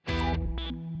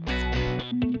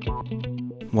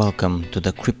Welcome to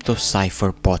the Crypto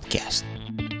Cipher podcast,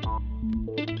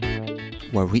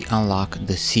 where we unlock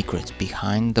the secrets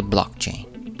behind the blockchain.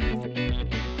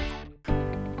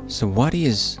 So what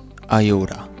is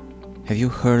IOTA? Have you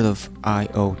heard of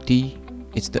IoT?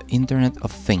 It's the Internet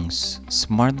of Things,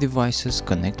 smart devices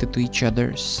connected to each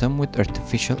other, some with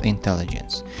artificial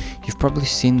intelligence. You've probably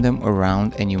seen them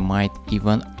around and you might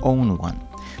even own one.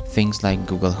 Things like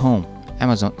Google Home,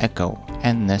 Amazon Echo,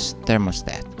 and Nest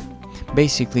Thermostat.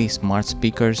 Basically, smart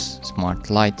speakers, smart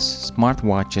lights, smart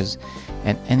watches,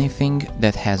 and anything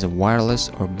that has a wireless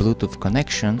or Bluetooth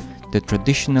connection that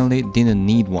traditionally didn't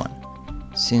need one.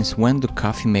 Since when do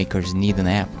coffee makers need an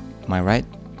app? Am I right?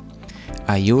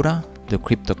 IOTA, the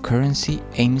cryptocurrency,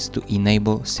 aims to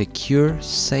enable secure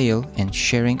sale and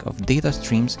sharing of data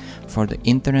streams for the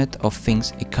Internet of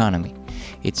Things economy.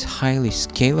 It's highly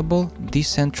scalable,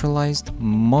 decentralized,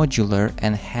 modular,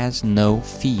 and has no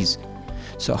fees.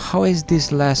 So how is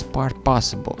this last part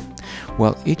possible?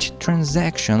 Well, each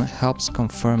transaction helps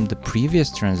confirm the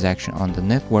previous transaction on the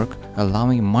network,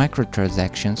 allowing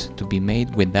microtransactions to be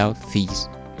made without fees.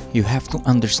 You have to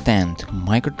understand,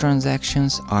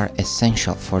 microtransactions are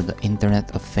essential for the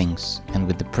Internet of Things, and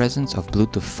with the presence of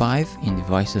Bluetooth 5 in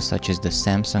devices such as the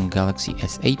Samsung Galaxy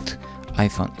S8,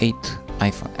 iPhone 8,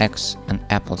 iPhone X, and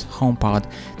Apple's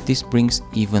HomePod, this brings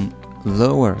even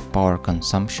lower power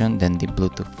consumption than the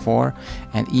Bluetooth 4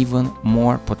 and even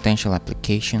more potential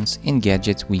applications in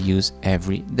gadgets we use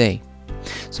every day.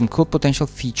 Some cool potential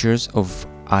features of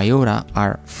IOTA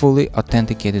are fully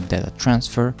authenticated data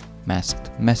transfer,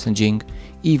 masked messaging,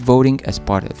 e-voting as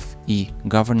part of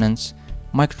e-governance,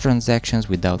 microtransactions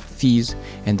without fees,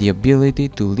 and the ability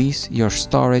to lease your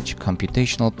storage,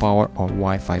 computational power, or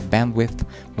Wi-Fi bandwidth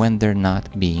when they're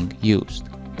not being used.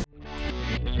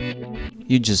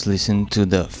 You just listened to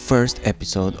the first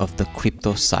episode of the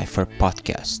Crypto Cipher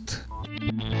podcast.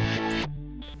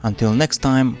 Until next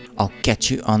time, I'll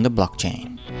catch you on the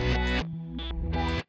blockchain.